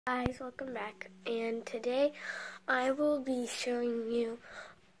Guys, welcome back, and today I will be showing you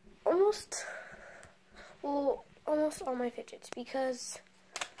almost all my fidgets because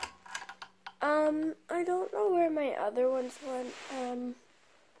I don't know where my other ones went.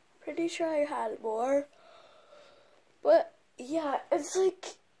 Pretty sure I had more, but yeah, it's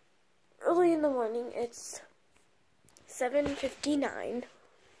like early in the morning. It's 7:59,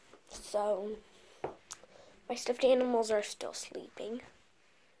 so my stuffed animals are still sleeping.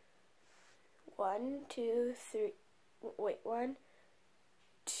 1, 2, 3, wait, 1,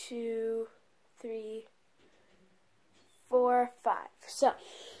 2, 3, 4, 5. So,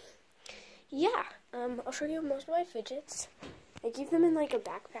 yeah, I'll show you most of my fidgets. I keep them in, like, a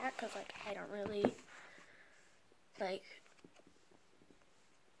backpack, because, like, I don't really,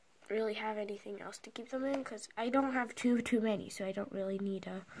 really have anything else to keep them in, because I don't have too many, so I don't really need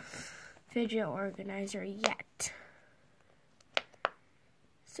a fidget organizer yet.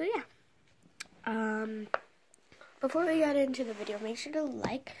 So, yeah. Before we get into the video, make sure to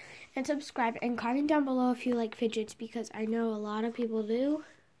like and subscribe and comment down below if you like fidgets, because I know a lot of people do.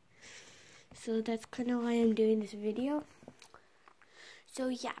 So that's kind of why I'm doing this video. So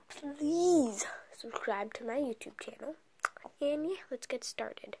yeah, please subscribe to my YouTube channel. And yeah, let's get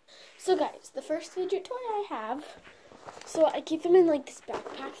started. So guys, the first fidget toy I have, so I keep them in like this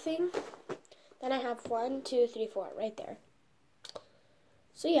backpack thing. Then I have 1, 2, 3, 4 right there.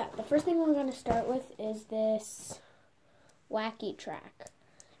 So yeah, the first thing we're going to start with is this wacky track.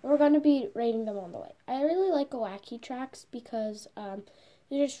 And we're going to be rating them on the way. I really like wacky tracks because they're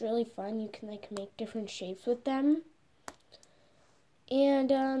just really fun. You can like make different shapes with them. And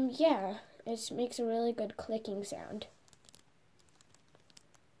yeah, it makes a really good clicking sound.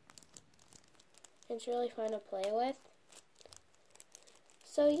 It's really fun to play with.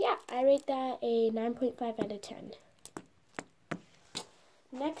 So yeah, I rate that a 9.5 out of 10.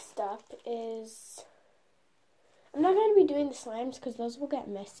 Next up is, I'm not going to be doing the slimes because those will get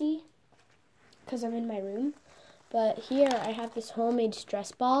messy because I'm in my room. But here I have this homemade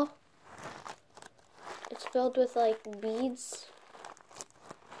stress ball. It's filled with like beads.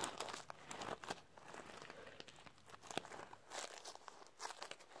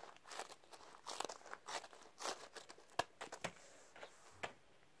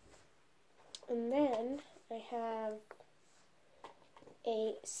 And then I have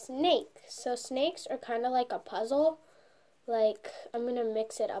a snake. So snakes are kind of like a puzzle. Like, I'm going to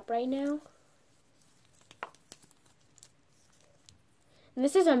mix it up right now. And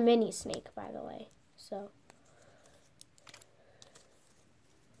this is a mini snake, by the way. So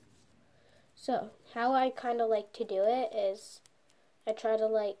how I kind of like to do it is I try to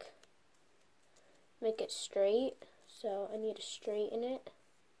like make it straight. So I need to straighten it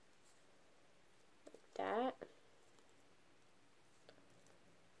like that.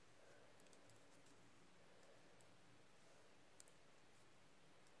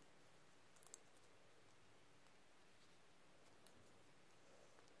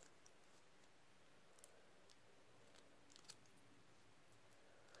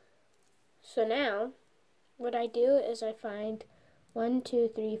 So now, what I do is I find 1,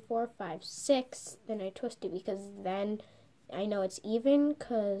 2, 3, 4, 5, 6, then I twist it because then I know it's even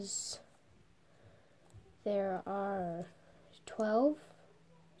because there are 12.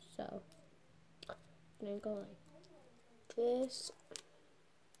 So, I'm going to go like this.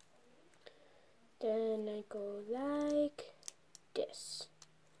 Then I go like this.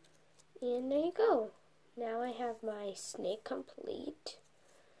 And there you go. Now I have my snake complete.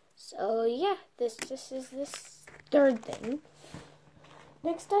 So yeah, this is this third thing.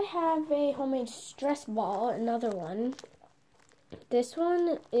 Next I have a homemade stress ball, another one. This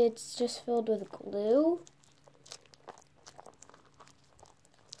one, it's just filled with glue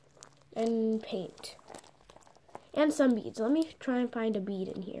and paint. And some beads. Let me try and find a bead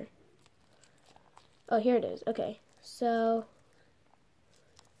in here. Oh, here it is. Okay, so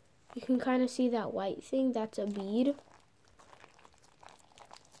you can kind of see that white thing, that's a bead.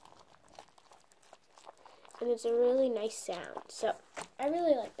 And it's a really nice sound. So, I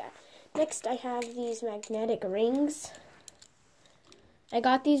really like that. Next, I have these magnetic rings. I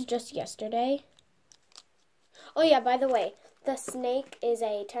got these just yesterday. Oh yeah, by the way, the snake is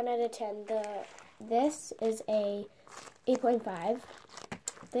a 10 out of 10. This is a 8.5.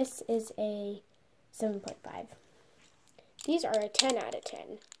 This is a 7.5. These are a 10 out of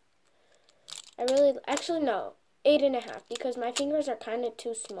 10. Actually no, 8.5, because my fingers are kind of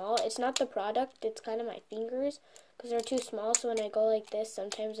too small. It's not the product, it's kind of my fingers, because they're too small, so when I go like this,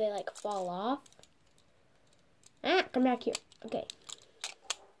 sometimes they like fall off. Come back here. Okay.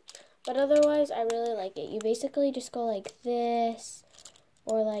 But otherwise, I really like it. You basically just go like this,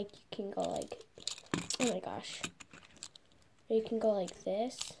 Or like you can go like, oh my gosh. Or you can go like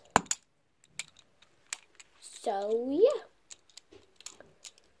this. So yeah.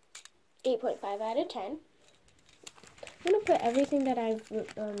 8.5 out of 10. I'm going to put everything that I've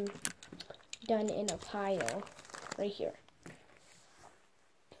done in a pile right here.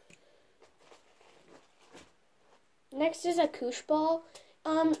 Next is a koosh ball.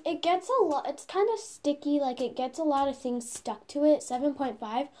 It gets a lot, it's kind of sticky, like it gets a lot of things stuck to it,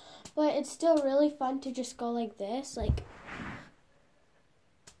 7.5, but it's still really fun to just go like this, like,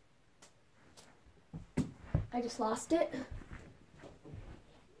 I just lost it.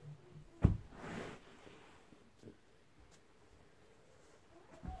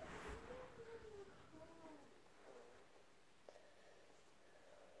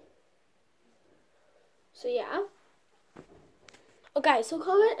 So yeah. Okay, so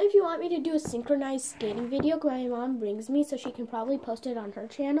comment if you want me to do a synchronized skating video, because my mom brings me, so she can probably post it on her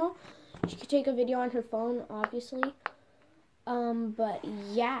channel. She could take a video on her phone, obviously. But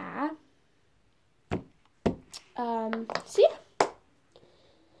yeah. So yeah.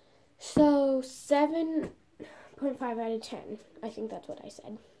 So 7.5 out of 10. I think that's what I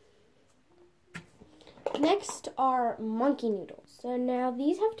said. Next are monkey noodles. So now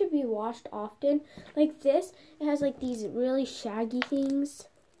these have to be washed often. Like this, it has like these really shaggy things.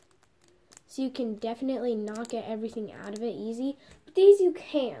 So you can definitely not get everything out of it easy. But these you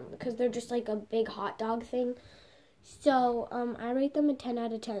can, because they're just like a big hot dog thing. So I rate them a 10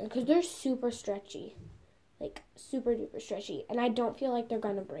 out of 10 because they're super stretchy. Like super duper stretchy. And I don't feel like they're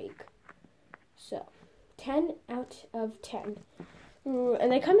gonna break. So 10 out of 10.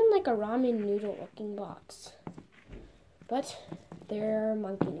 And they come in like a ramen noodle looking box. But they're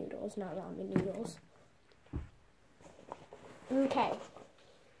monkey noodles, not ramen noodles. Okay.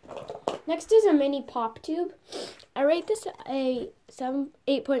 Next is a mini pop tube. I rate this a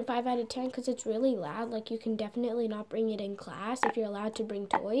 8.5 out of 10 because it's really loud. Like you can definitely not bring it in class if you're allowed to bring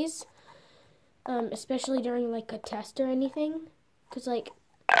toys. Especially during like a test or anything. Because like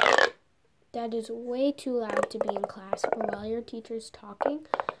that is way too loud to be in class or while your teacher's talking.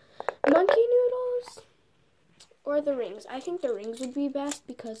 Monkey noodles or the rings. I think the rings would be best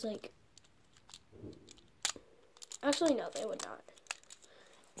because like, actually no, they would not.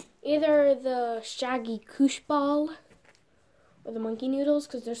 Either the shaggy koosh ball or the monkey noodles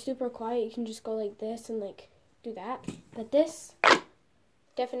because they're super quiet. You can just go like this and like do that. But this,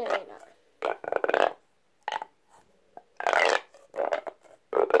 definitely not.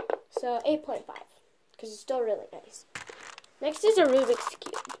 So 8.5, because it's still really nice. Next is a Rubik's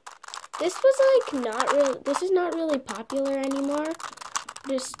Cube. This was like this is not really popular anymore.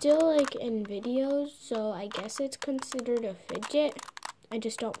 But it's still like in videos, so I guess it's considered a fidget. I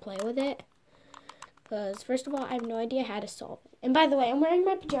just don't play with it. Because first of all, I have no idea how to solve it. And by the way, I'm wearing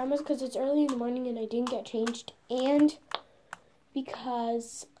my pajamas because it's early in the morning and I didn't get changed. And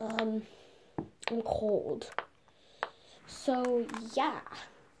because I'm cold. So yeah.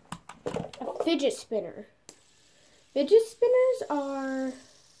 A fidget spinner. Fidget spinners are,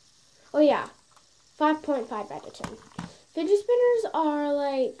 oh yeah, 5.5 out of 10. Fidget spinners are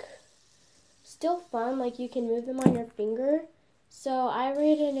like still fun, like you can move them on your finger. So I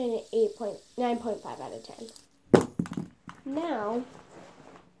rated an 9.5 out of 10. Now,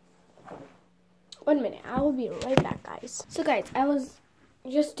 1 minute, I will be right back, guys. So guys, I was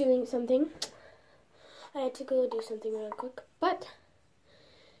just doing something. I had to go do something real quick, but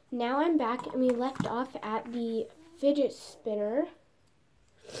now I'm back and we left off at the fidget spinner.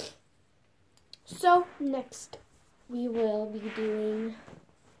 So next we will be doing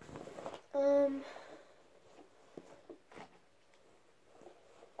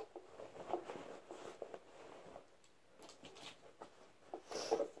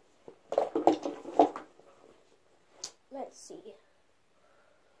let's see.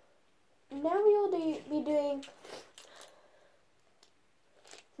 Now we will be doing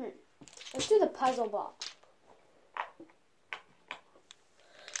let's do the puzzle ball.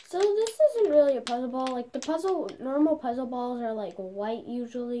 So this isn't really a puzzle ball. Like normal puzzle balls are like white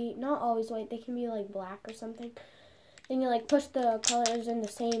usually. Not always white. They can be like black or something. Then you like push the colors in the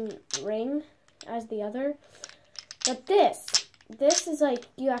same ring as the other. But this is like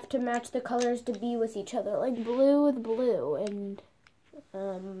you have to match the colors to be with each other. Like blue with blue and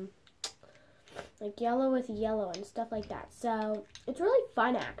like yellow with yellow and stuff like that. So it's really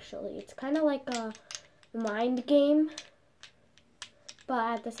fun actually. It's kind of like a mind game,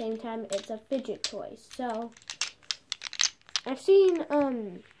 but at the same time it's a fidget toy. So I've seen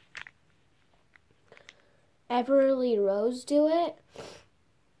Everly Rose do it.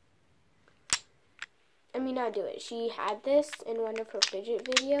 I mean, not do it. She had this in one of her fidget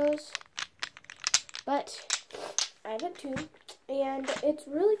videos, but I have it too, and it's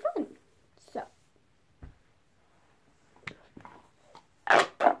really fun. So,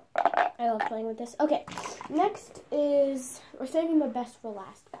 I love playing with this. Okay, next is, we're saving the best for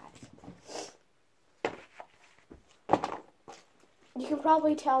last, guys. You can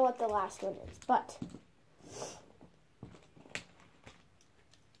probably tell what the last one is, but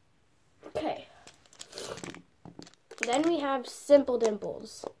okay. Then we have Simple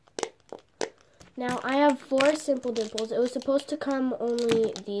Dimples. Now, I have 4 Simple Dimples. It was supposed to come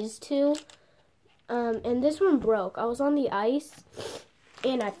only these 2. And this one broke. I was on the ice,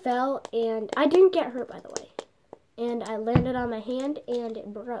 and I fell, and I didn't get hurt, by the way. And I landed on my hand, and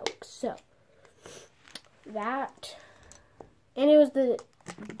it broke. So, that, and it was the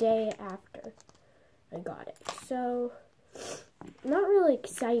day after I got it. So, not really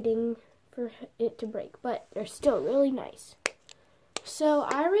exciting for it to break, but they're still really nice. So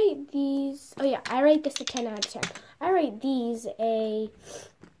I rate these, I rate this a 10 out of 10. I rate these a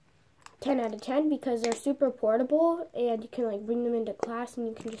 10 out of 10 because they're super portable and you can like bring them into class and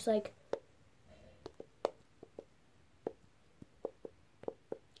you can just like,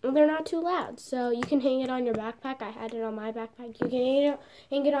 and they're not too loud. So you can hang it on your backpack. I had it on my backpack. You can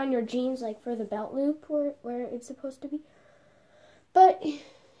hang it on your jeans like for the belt loop where it's supposed to be. But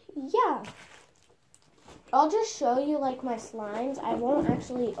yeah, I'll just show you like my slimes. I won't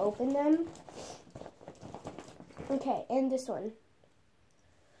actually open them. Okay, and this one.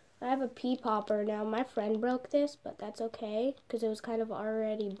 I have a pea popper now. My friend broke this, but that's okay because it was kind of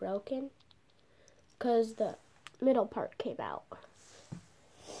already broken because the middle part came out.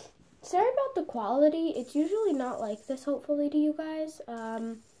 Sorry about the quality. It's usually not like this, hopefully, to you guys.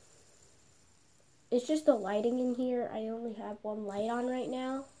 It's just the lighting in here. I only have one light on right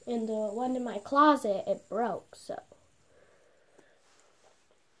now. And the one in my closet, it broke, so.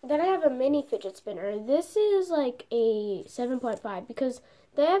 Then I have a mini fidget spinner. This is like a 7.5 because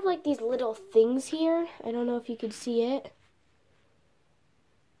they have like these little things here. I don't know if you could see it.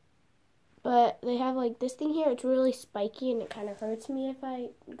 But they have like this thing here. It's really spiky and it kind of hurts me if I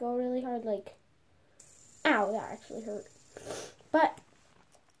go really hard. Like, ow, that actually hurt. But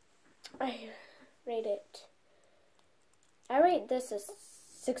I rate this as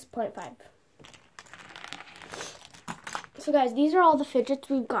 6.5. So guys, these are all the fidgets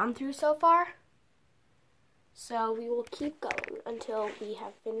we've gone through so far. So we will keep going until we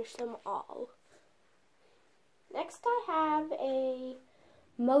have finished them all. Next I have a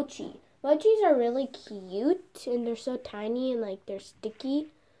mochi. Mochis are really cute and they're so tiny and like they're sticky.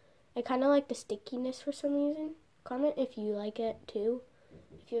 I kind of like the stickiness for some reason. Comment if you like it too,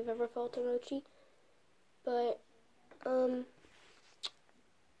 if you've ever felt a mochi. But,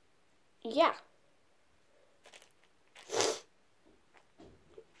 yeah.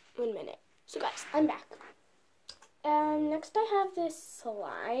 1 minute. So guys, I'm back. Next I have this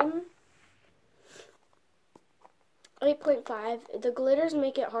slime. 8.5. The glitters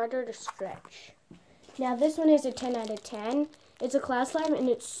make it harder to stretch. Now this one is a 10 out of 10. It's a cloud slime and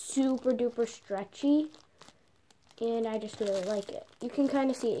it's super duper stretchy. And I just really like it. You can kind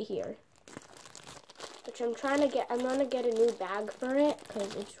of see it here. Which I'm going to get a new bag for it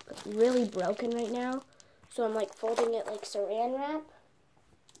because it's really broken right now. So I'm like folding it like saran wrap.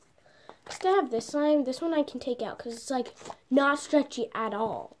 Next I have this slime. This one I can take out because it's like not stretchy at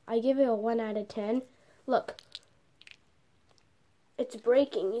all. I give it a 1 out of 10. Look. It's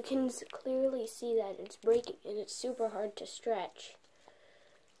breaking. You can clearly see that it's breaking and it's super hard to stretch.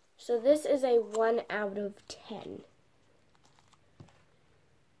 So this is a 1 out of 10.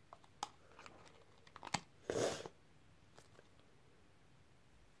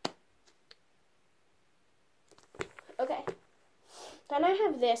 Okay. Then I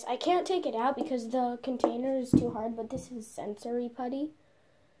have this. I can't take it out because the container is too hard, but this is sensory putty.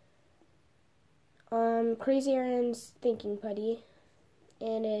 Crazy Aaron's thinking putty.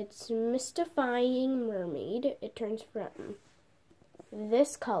 And it's Mystifying Mermaid. It turns from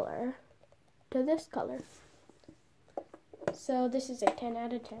this color to this color. So this is a 10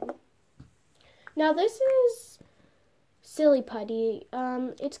 out of 10. Now this is Silly Putty.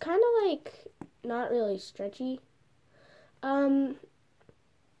 It's kind of like not really stretchy.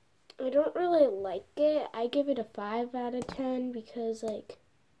 I don't really like it. I give it a 5 out of 10 because like,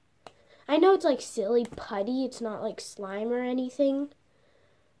 I know it's like silly putty. It's not like slime or anything.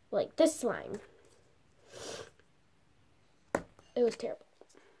 Like this slime. It was terrible.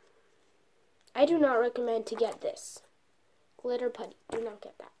 I do not recommend to get this. Glitter putty. Do not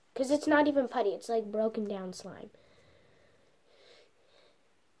get that. Because it's not even putty. It's like broken down slime.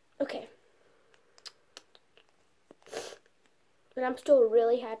 Okay. But I'm still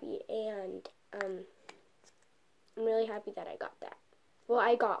really happy, and I'm really happy that I got that. Well,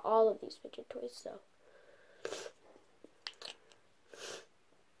 I got all of these fidget toys, so.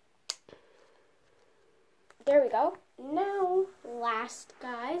 There we go. Now, last,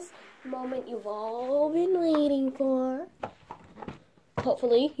 guys, moment you've all been waiting for.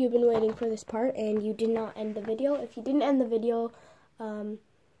 Hopefully, you've been waiting for this part, and you did not end the video. If you didn't end the video,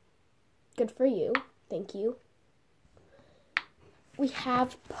 good for you. Thank you. We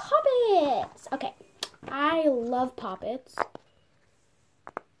have puppets. Okay, I love puppets.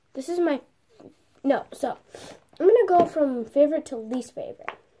 This is my, no, so I'm going to go from favorite to least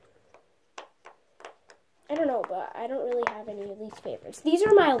favorite. I don't know, but I don't really have any least favorites. These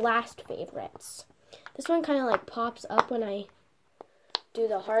are my last favorites. This one kind of like pops up when I do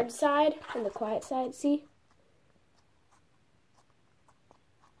the hard side and the quiet side, see?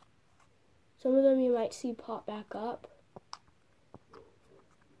 Some of them you might see pop back up.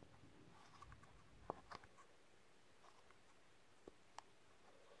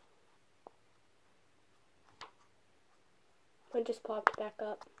 One just popped back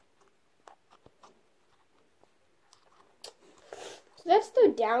up. So that's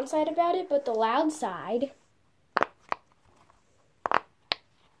the downside about it, but the loud side,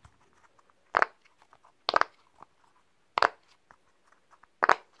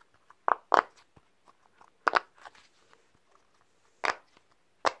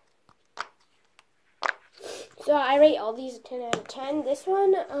 so I rate all these a 10 out of 10. This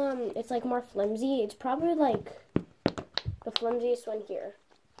one, it's like more flimsy. It's probably like the flimsiest one here.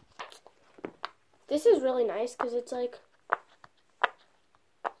 This is really nice because it's like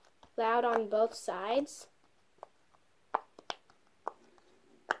loud on both sides.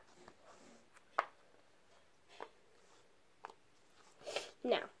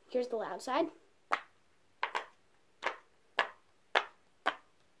 Now, here's the loud side.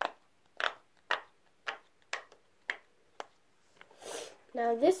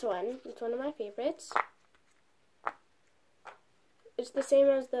 Now this one is one of my favorites. It's the same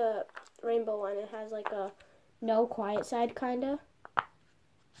as the rainbow one. It has like a no quiet side kinda.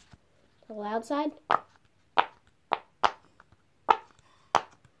 The loud side.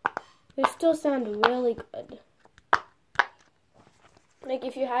 They still sound really good. Like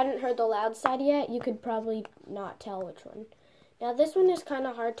if you hadn't heard the loud side yet, you could probably not tell which one. Now this one is kind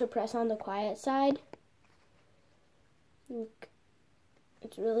of hard to press on the quiet side.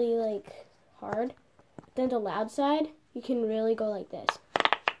 It's really like hard. Then the loud side, you can really go like this.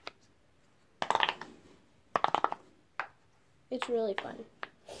 It's really fun.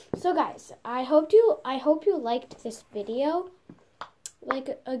 So guys, I hope you liked this video.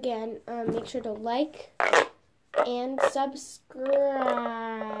 Like again, make sure to like and subscribe.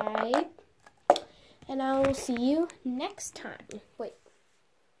 And I will see you next time. Wait.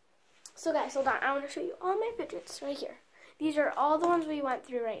 So guys, hold on. I want to show you all my fidgets right here. These are all the ones we went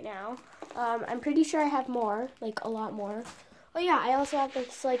through right now. I'm pretty sure I have more, like a lot more. Oh yeah, I also have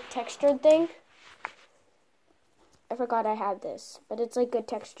this like textured thing. I forgot I had this, but it's like a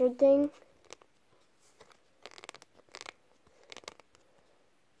textured thing.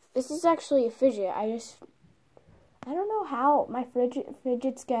 This is actually a fidget. I don't know how my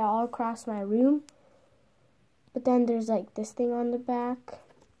fidgets get all across my room. But then there's like this thing on the back.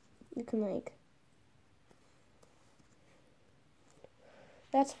 You can like,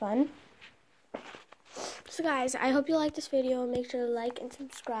 that's fun. So guys, I hope you liked this video. Make sure to like and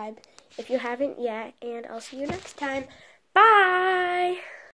subscribe if you haven't yet. And I'll see you next time. Bye!